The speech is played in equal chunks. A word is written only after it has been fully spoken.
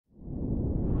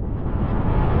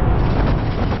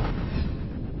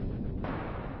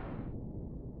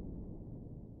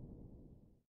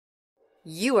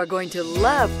You are going to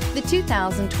love the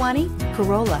 2020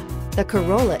 Corolla. The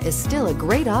Corolla is still a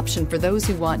great option for those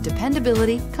who want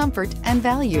dependability, comfort, and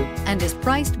value, and is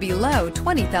priced below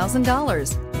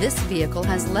 $20,000. This vehicle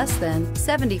has less than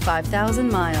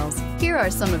 75,000 miles. Here are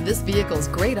some of this vehicle's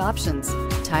great options: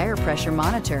 tire pressure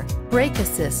monitor, brake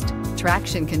assist,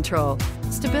 traction control,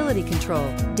 stability control,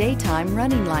 daytime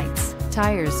running lights,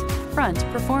 tires, front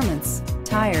performance,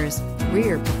 tires,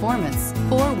 rear performance,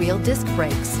 four-wheel disc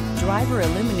brakes, driver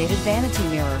illuminated vanity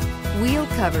mirror, wheel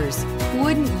covers.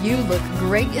 Wouldn't you look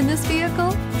great in this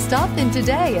vehicle? Stop in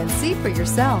today and see for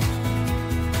yourself.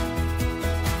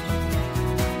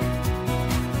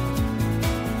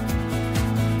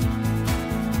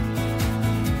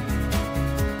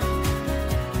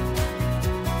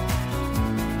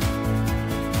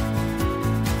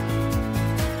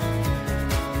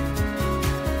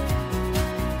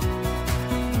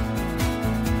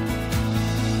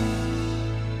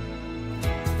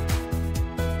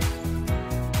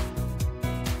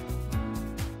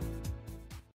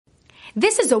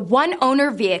 This is a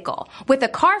one-owner vehicle with a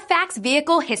CARFAX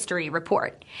Vehicle History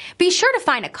Report. Be sure to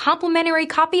find a complimentary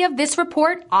copy of this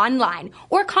report online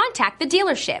or contact the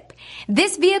dealership.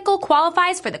 This vehicle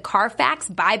qualifies for the CARFAX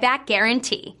Buyback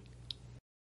Guarantee.